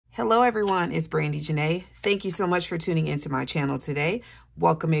Hello everyone, it's Janei. Thank you so much for tuning into my channel today.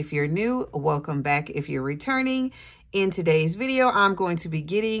 Welcome if you're new, welcome back if you're returning. In today's video, I'm going to be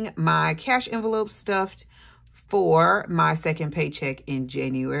getting my cash envelope stuffed for my second paycheck in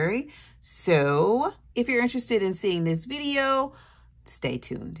January. So if you're interested in seeing this video, stay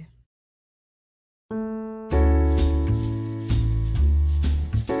tuned.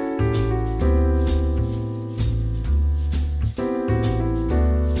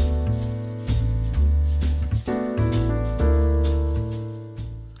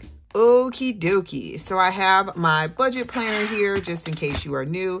 Okie dokie. So I have my budget planner here, just in case you are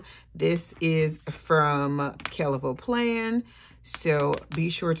new. This is from Collinsville Plan. So be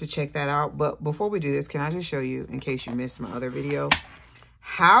sure to check that out. But before we do this, can I just show you, in case you missed my other video,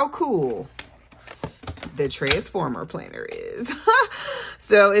 how cool the Transformer planner is.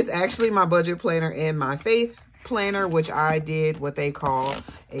 So it's actually my budget planner and my faith planner, which I did what they call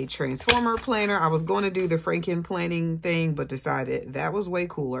a Transformer planner. I was going to do the Franken planning thing, but decided that was way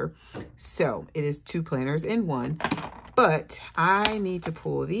cooler. So it is two planners in one, but I need to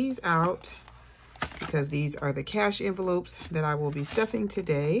pull these out because these are the cash envelopes that I will be stuffing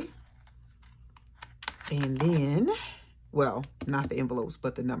today. And then, well, not the envelopes,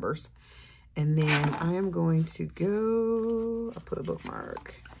 but the numbers. And then I am going to go, I'll put a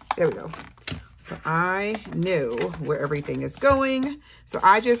bookmark. There we go. So I know where everything is going. So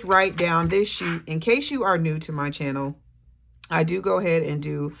I just write down this sheet. In case you are new to my channel, I do go ahead and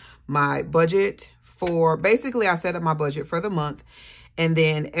do my budget for, basically I set up my budget for the month. And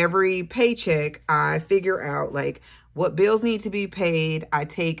then every paycheck, I figure out like what bills need to be paid. I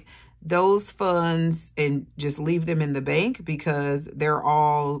take those funds and just leave them in the bank because they're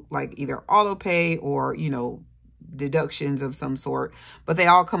all like either auto pay or, you know, deductions of some sort, but they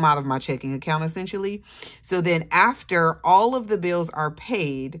all come out of my checking account essentially. So then after all of the bills are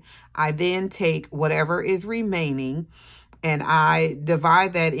paid, I then take whatever is remaining and I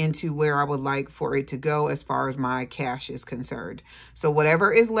divide that into where I would like for it to go as far as my cash is concerned. So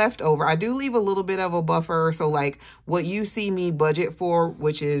whatever is left over, I do leave a little bit of a buffer. So like what you see me budget for,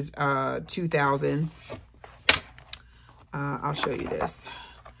 which is $2,000. I'll show you this.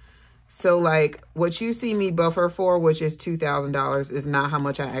 So like what you see me buffer for, which is $2,000, is not how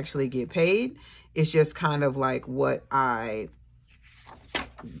much I actually get paid. It's just kind of like what I,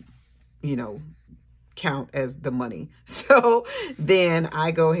 you know, count as the money. So then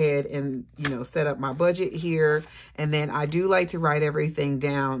I go ahead and, you know, set up my budget here. And then I do like to write everything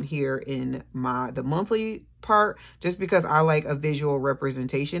down here in the monthly part, just because I like a visual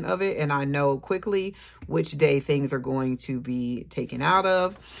representation of it. And I know quickly which day things are going to be taken out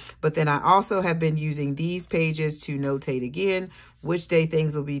of. But then I also have been using these pages to notate again, which day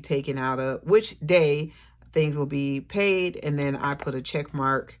things will be taken out of, which day things will be paid. And then I put a check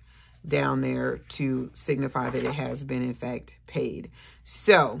mark down there to signify that it has been in fact paid.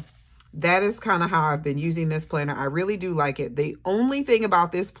 So that is kind of how I've been using this planner. I really do like it. The only thing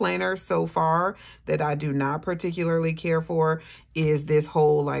about this planner so far that I do not particularly care for is this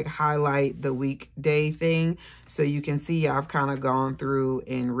whole like highlight the weekday thing. So you can see I've kind of gone through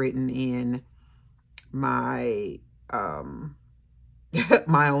and written in my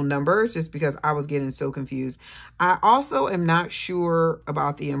my own numbers just because I was getting so confused. I also am not sure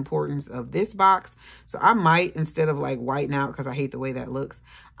about the importance of this box. So I might, instead of like whitening out, because I hate the way that looks,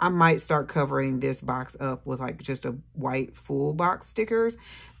 I might start covering this box up with like just a white full box stickers,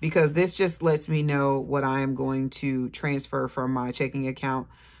 because this just lets me know what I am going to transfer from my checking account,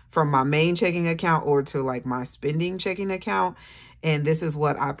 from my main checking account, or to like my spending checking account. And this is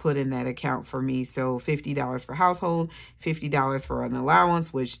what I put in that account for me. So $50 for household, $50 for an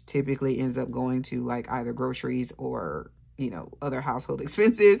allowance, which typically ends up going to like either groceries or, you know, other household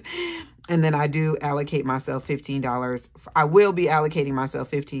expenses. And then I do allocate myself $15. I will be allocating myself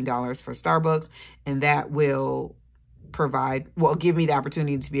 $15 for Starbucks, and that will provide, well, give me the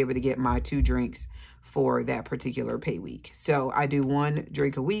opportunity to be able to get my 2 drinks for that particular pay week. So I do 1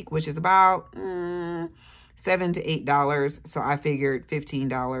 drink a week, which is about $7 to $8. So I figured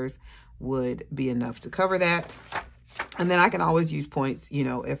 $15 would be enough to cover that. And then I can always use points, you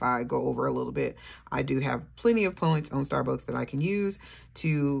know, if I go over a little bit. I do have plenty of points on Starbucks that I can use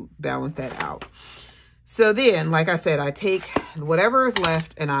to balance that out. So then, like I said, I take whatever is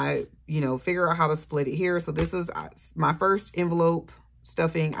left and I, you know, figure out how to split it here. So this is my first envelope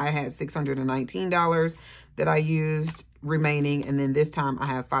stuffing. I had $619 that I used remaining. And then this time I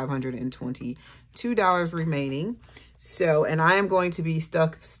have $522 remaining. So, and I am going to be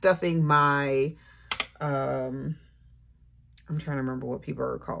stuffing my, I'm trying to remember what people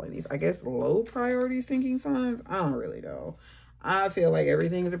are calling these. I guess low priority sinking funds. I don't really know. I feel like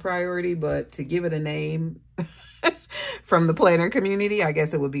everything's a priority, but to give it a name from the planner community, I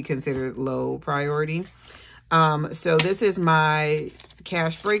guess it would be considered low priority. So this is my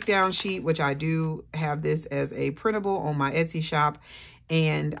cash breakdown sheet, which I do have this as a printable on my Etsy shop.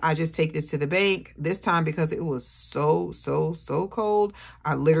 And I just take this to the bank. This time, because it was so cold,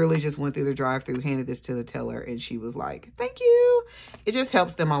 I literally just went through the drive-thru, handed this to the teller, and she was like, thank you. It just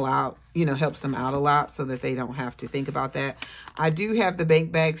helps them all out, you know, helps them out a lot so that they don't have to think about that. I do have the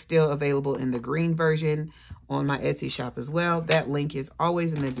bank bag still available in the green version on my Etsy shop as well. That link is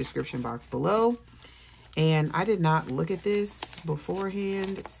always in the description box below. And I did not look at this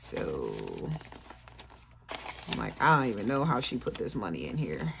beforehand, so I'm like, I don't even know how she put this money in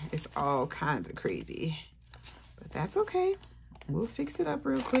here. It's all kinds of crazy, but that's okay. We'll fix it up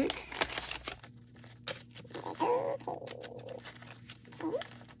real quick.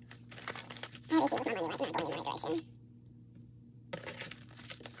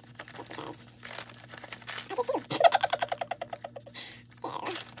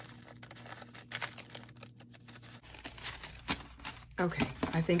 Okay,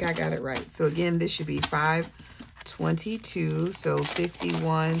 I think I got it right. So again, this should be 522, so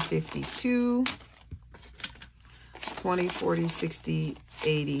 51, 52, 20, 40, 60,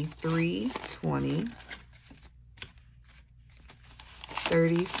 83, 20,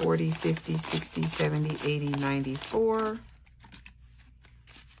 30, 40, 50, 60, 70, 80, 94,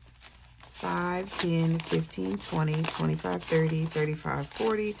 5, 10, 15, 20, 25, 30, 35,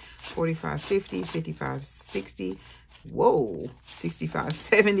 40, 45, 50, 55, 60, whoa, 65,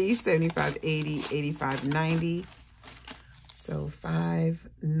 70, 75, 80, 85, 90. So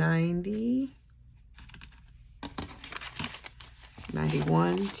 590,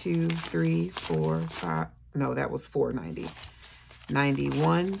 91, 2, 3, 4, 5. No, that was 490.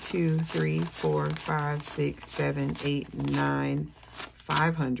 91, 2, 3, 4, 5, 6, 7, 8, 9,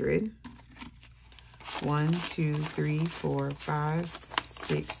 500. 1, 2, 3, 4, 5,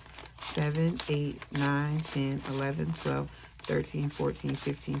 6, 7, 8, 9, 10, 11, 12, 13, 14,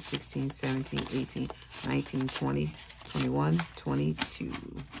 15, 16, 17, 18, 19, 20, 21, 22.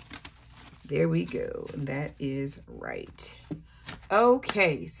 There we go. That is right.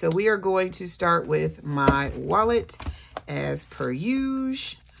 Okay, so we are going to start with my wallet as per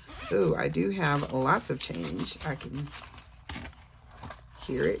usual. Oh, I do have lots of change. I can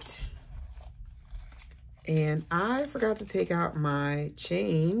hear it. And I forgot to take out my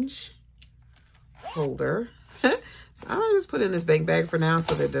change holder. So I'm gonna just put it in this bank bag for now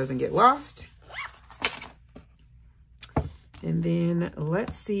so that it doesn't get lost. And then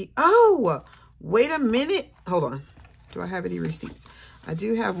let's see. Oh, wait a minute. Hold on. Do I have any receipts? I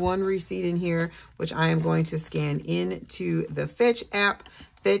do have one receipt in here, which I am going to scan into the Fetch app.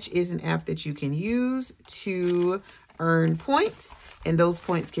 Fetch is an app that you can use to earn points, and those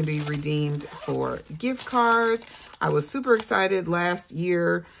points can be redeemed for gift cards. I was super excited last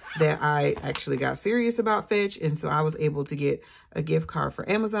year that I actually got serious about Fetch, and so I was able to get a gift card for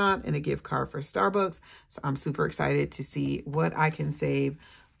Amazon and a gift card for Starbucks. So I'm super excited to see what I can save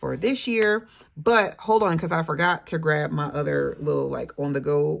for this year. But hold on, because I forgot to grab my other little like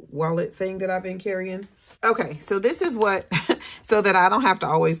on-the-go wallet thing that I've been carrying. Okay, so this is what, so that I don't have to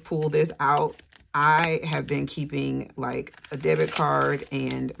always pull this out, I have been keeping like a debit card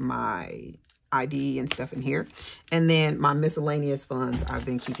and my ID and stuff in here. And then my miscellaneous funds I've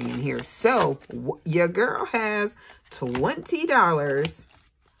been keeping in here. So your girl has $20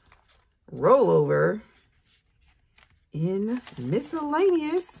 rollover in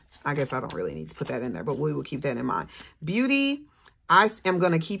miscellaneous. I guess I don't really need to put that in there, but we will keep that in mind. Beauty, I am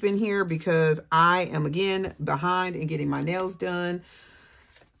going to keep in here because I am, again, behind in getting my nails done.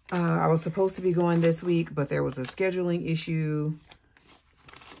 I was supposed to be going this week, but there was a scheduling issue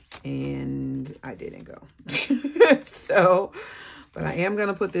and I didn't go. So, but I am going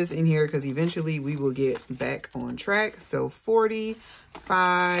to put this in here because eventually we will get back on track. So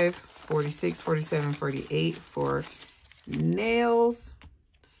 45, 46, 47, 48 for nails.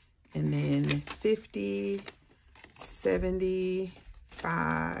 And then 50,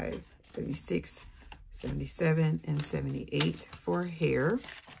 75, 76, 77, and 78 for hair.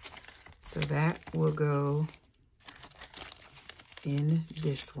 So that will go in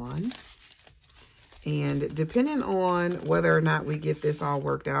this one. And depending on whether or not we get this all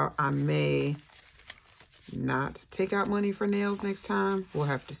worked out, I may not take out money for nails next time. We'll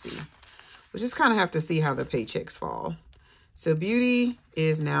have to see. We'll just kind of have to see how the paychecks fall. So beauty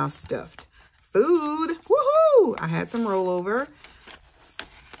is now stuffed. Food, woohoo! I had some rollover.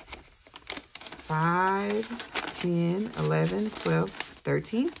 5, 10, 11, 12,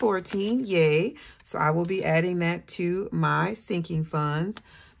 $13.14, yay. So I will be adding that to my sinking funds,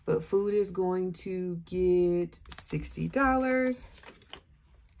 but food is going to get $60.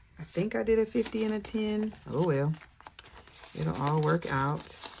 I think I did a 50 and a 10. Oh well, it'll all work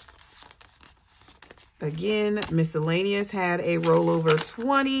out. Again, miscellaneous had a rollover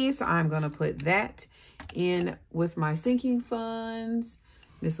 20, so I'm going to put that in with my sinking funds.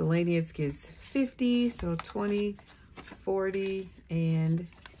 Miscellaneous gets 50, so 20, 40, and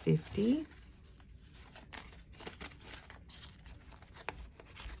 50.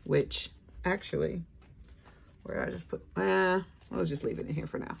 Which, actually, where did I just put? I'll just leave it in here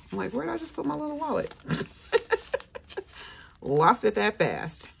for now. I'm like, where did I just put my little wallet? Lost it that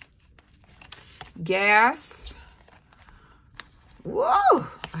fast. Gas. Whoa!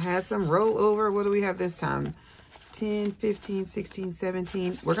 I had some rollover. What do we have this time? 10, 15, 16,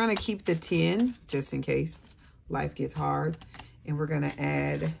 17. We're going to keep the 10 just in case life gets hard. And we're going to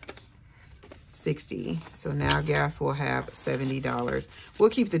add 60. So now gas will have $70. We'll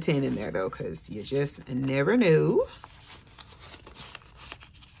keep the 10 in there though, because you just never know.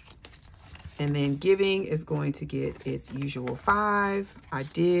 And then giving is going to get its usual 5. I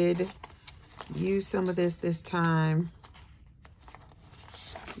did use some of this time,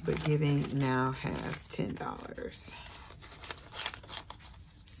 but giving now has $10.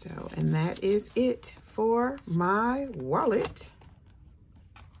 So, and that is it for my wallet.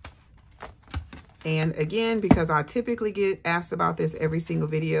 And again, because I typically get asked about this every single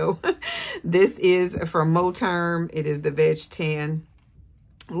video, this is from Moterm. It is the Veg Tan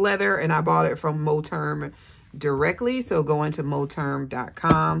leather, and I bought it from Moterm directly. So going to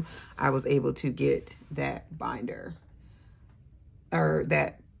moterm.com, I was able to get that binder, or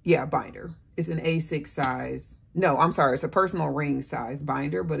that, yeah, binder. It's an A6 size. No, I'm sorry. It's a personal ring size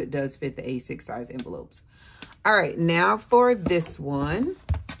binder, but it does fit the A6 size envelopes. All right, now for this one,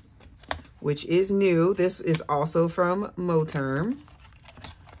 which is new. This is also from Moterm,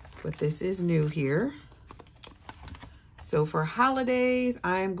 but this is new here. So for holidays,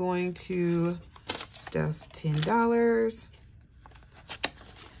 I'm going to stuff $10,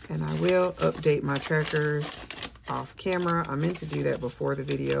 and I will update my trackers off camera. I meant to do that before the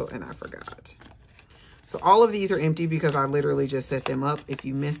video and I forgot. So all of these are empty because I literally just set them up. If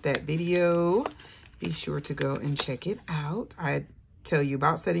you missed that video, be sure to go and check it out. I tell you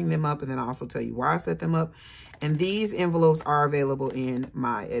about setting them up, and then I also tell you why I set them up. And these envelopes are available in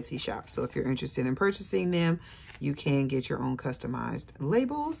my Etsy shop. So if you're interested in purchasing them, you can get your own customized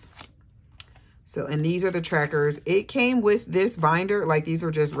labels. So, and these are the trackers. It came with this binder, like these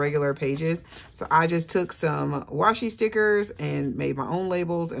were just regular pages. So I just took some washi stickers and made my own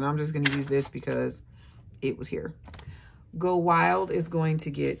labels, and I'm just going to use this because it was here. Go Wild is going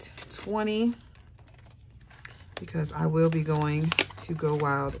to get 20 because I will be going to Go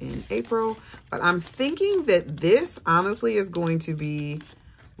Wild in April. But I'm thinking that this honestly is going to be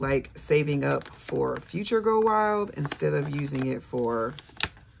like saving up for future Go Wild instead of using it for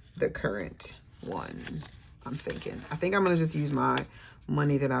the current one. I think I'm gonna just use my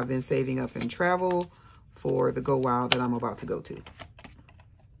money that I've been saving up in travel for the Go Wild that I'm about to go to,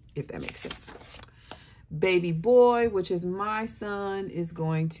 if that makes sense. Baby Boy, which is my son, is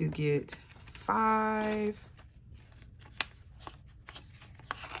going to get 5.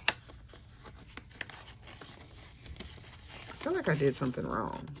 I feel like I did something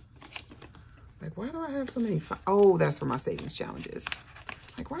wrong. Like, why do I have so many 5? Oh, that's for my savings challenges.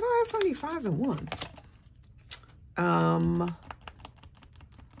 Like, why do I have so many 5s and 1s?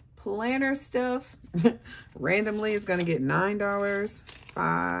 Planner stuff randomly is going to get $9.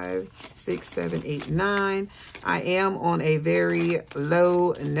 5, 6, 7, 8, 9. I am on a very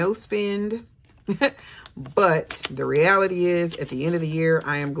low no spend, but the reality is at the end of the year,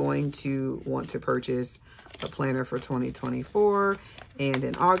 I am going to want to purchase a planner for 2024. And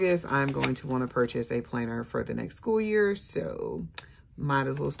in August, I'm going to want to purchase a planner for the next school year. So might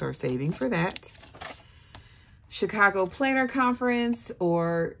as well start saving for that. Chicago Planner Conference,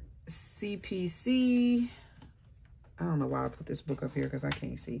 or CPC. I don't know why I put this book up here because I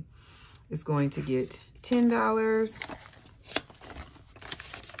can't see. It's going to get $10.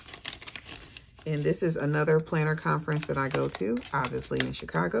 And this is another planner conference that I go to, obviously in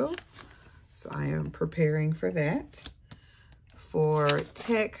Chicago. So I am preparing for that. For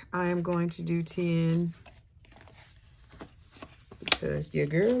tech, I am going to do 10 because your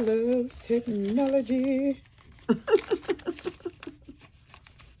girl loves technology.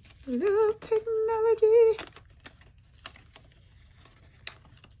 Love technology.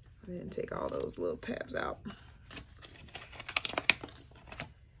 I didn't take all those little tabs out.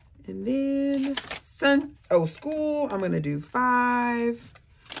 And then School, I'm going to do 5.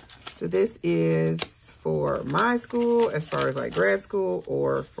 So this is for my school as far as like grad school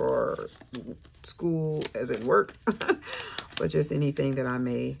or for school as in work, but just anything that I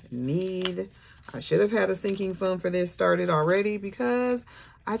may need. I should have had a sinking fund for this started already because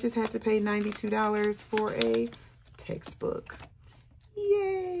I just had to pay $92 for a textbook.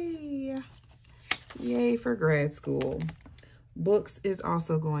 Yay! Yay for grad school. Books is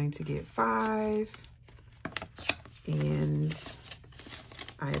also going to get 5. And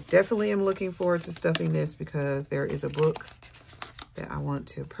I definitely am looking forward to stuffing this because there is a book that I want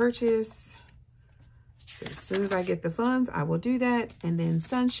to purchase. So as soon as I get the funds, I will do that. And then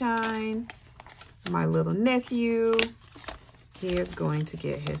Sunshine, my little nephew, he is going to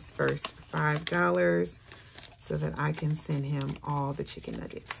get his first $5 so that I can send him all the chicken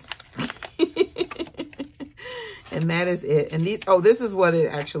nuggets. And that is it. And these, this is what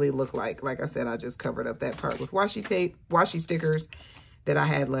it actually looked like. Like I said, I just covered up that part with washi tape, washi stickers that I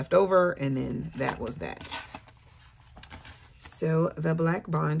had left over. And then that was that. So the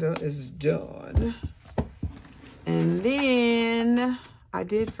black binder is done. And then I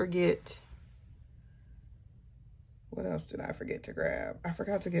did forget. What else did I forget to grab? I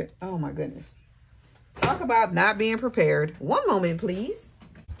forgot to get, oh my goodness. Talk about not being prepared. One moment, please.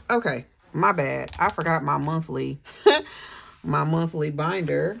 Okay. My bad. I forgot my monthly, my monthly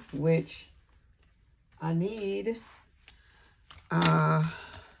binder, which I need. I'm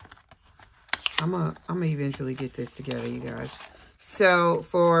gonna eventually get this together, you guys. So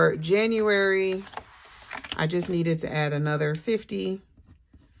for January, I just needed to add another 50.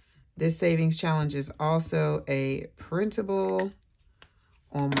 This savings challenge is also a printable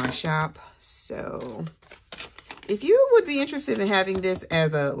on my shop. So if you would be interested in having this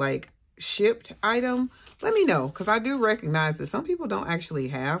as a shipped item, let me know, because I do recognize that some people don't actually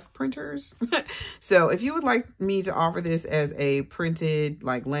have printers. So if you would like me to offer this as a printed,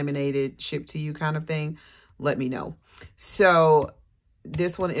 laminated, shipped to you kind of thing, let me know. So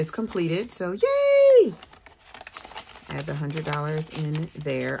this one is completed. So yay! Add the $100 in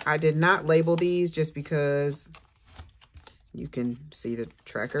there. I did not label these just because you can see the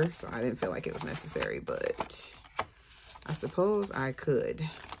tracker, so I didn't feel like it was necessary, but I suppose I could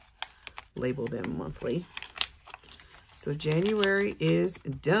label them monthly. So January is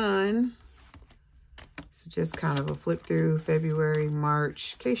done. So just kind of a flip through February,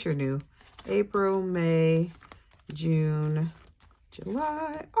 March, in case you're new, April, May, June,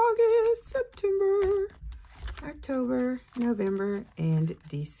 July, August, September, October, November, and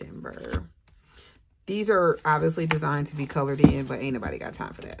December. These are obviously designed to be colored in, but ain't nobody got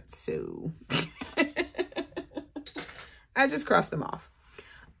time for that. So I just crossed them off.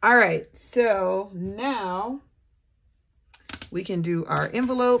 All right, so now we can do our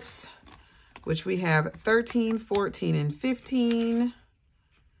envelopes, which we have 13, 14, and 15.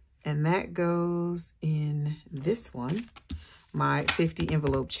 And that goes in this one, my 50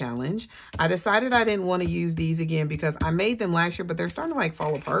 envelope challenge. I decided I didn't want to use these again because I made them last year, but they're starting to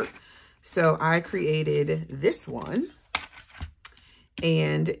fall apart. So I created this one.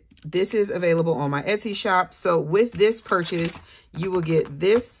 And this is available on my Etsy shop. So with this purchase, you will get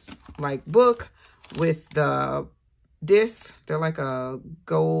this book with the disc. They're like a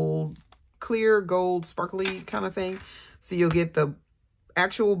gold, clear gold, sparkly kind of thing. So you'll get the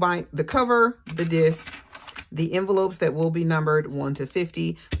actual the cover, the disc, the envelopes that will be numbered 1 to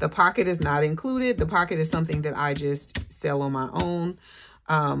 50. The pocket is not included. The pocket is something that I just sell on my own.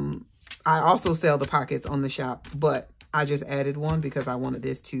 I also sell the pockets on the shop, but I just added one because I wanted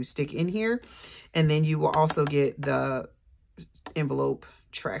this to stick in here. And then you will also get the envelope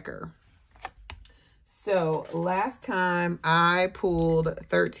tracker. So last time I pulled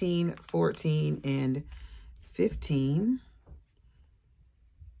 13, 14, and 15.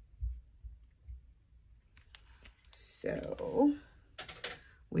 So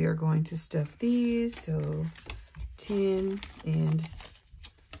we are going to stuff these. So 10 and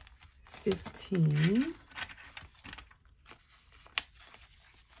 15.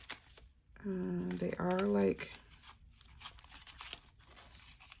 They are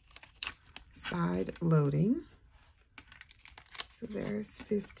side loading. So there's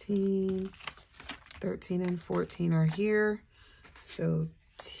 15, 13, and 14 are here. So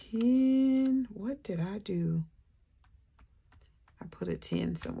 10, what did I do? I put a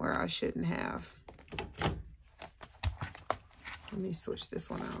 10 somewhere I shouldn't have. Let me switch this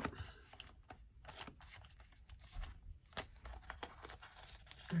one out.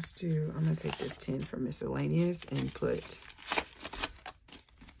 Let's do, I'm going to take this 10 from miscellaneous and put,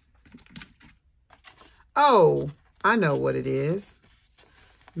 oh, I know what it is.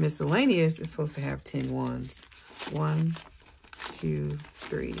 Miscellaneous is supposed to have 10 ones. 1, 2,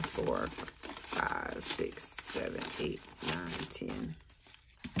 3, 4, 5, 6, 7, 8, 9, 10.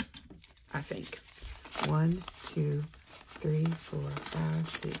 I think. 1, 2, 3, 4, 5,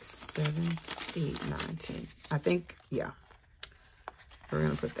 6, 7, 8, 9, 10. I think, yeah. We're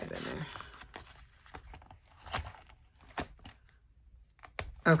going to put that in there.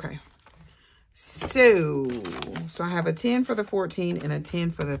 Okay. So I have a 10 for the 14 and a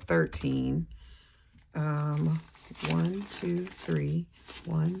 10 for the 13. 1, 2, 3.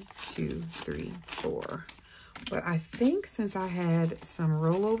 1, 2, 3, 4. But I think since I had some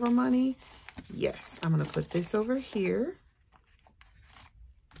rollover money, yes, I'm going to put this over here.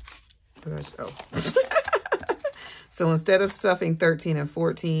 Oh. So instead of stuffing 13 and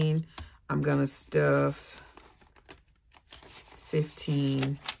 14, I'm going to stuff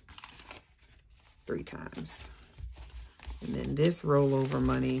 15 3 times. And then this rollover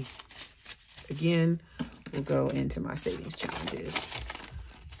money, again, will go into my savings challenges.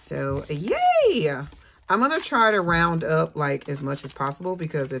 So, yay! I'm going to try to round up like as much as possible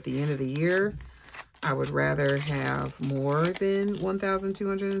because at the end of the year, I would rather have more than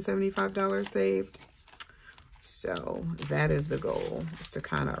 $1,275 saved. So that is the goal, is to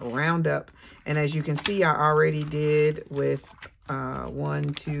kind of round up. And as you can see, I already did with 1,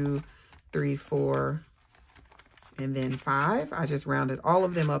 2, 3, 4, and then 5. I just rounded all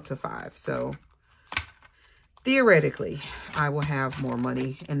of them up to 5. So theoretically, I will have more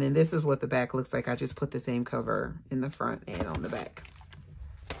money. And then this is what the back looks like. I just put the same cover in the front and on the back.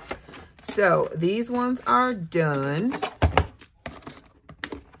 So these ones are done.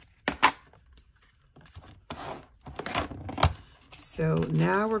 So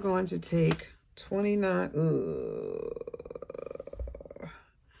now we're going to take 29.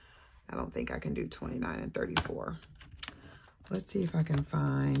 I don't think I can do 29 and 34. Let's see if I can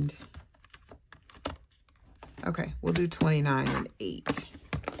find. Okay, we'll do 29 and 8.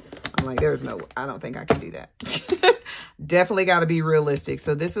 I'm like, there's no, I don't think I can do that. Definitely got to be realistic.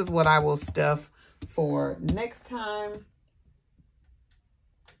 So this is what I will stuff for next time.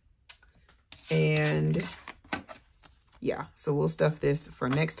 And yeah, so we'll stuff this for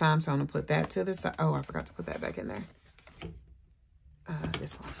next time. So I'm going to put that to the side. Oh, I forgot to put that back in there.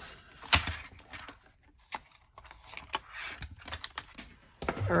 This one.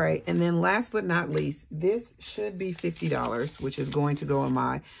 All right, and then last but not least, this should be $50, which is going to go in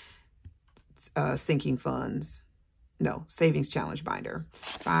my sinking funds. No, savings challenge binder.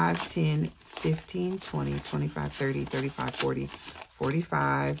 5, 10, 15, 20, 25, 30, 35, 40,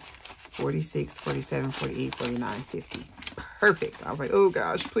 45, 46, 47, 48, 49, 50. Perfect. I was like, oh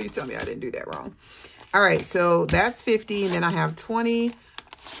gosh, please tell me I didn't do that wrong. All right, so that's 50, and then I have 20,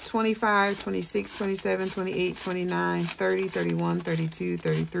 25, 26, 27, 28, 29, 30, 31, 32,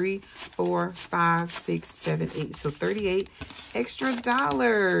 33, 4, 5, 6, 7, 8. So 38 extra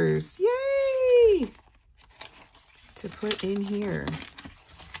dollars. Yay! To put in here.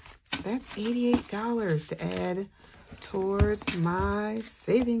 So that's $88 to add towards my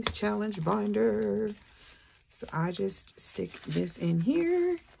savings challenge binder. So I just stick this in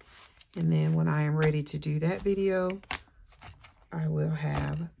here. And then when I am ready to do that video, I will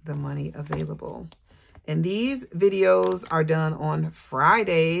have the money available. And these videos are done on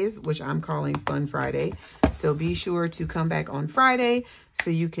Fridays, which I'm calling Fun Friday. So be sure to come back on Friday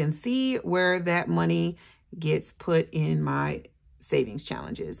so you can see where that money gets put in my savings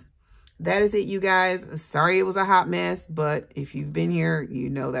challenges. That is it, you guys. Sorry it was a hot mess, but if you've been here, you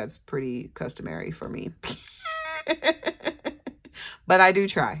know that's pretty customary for me. But I do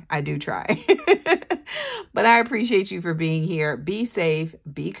try. I do try. But I appreciate you for being here. Be safe,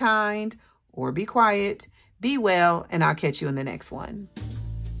 be kind, or be quiet. Be well, and I'll catch you in the next one.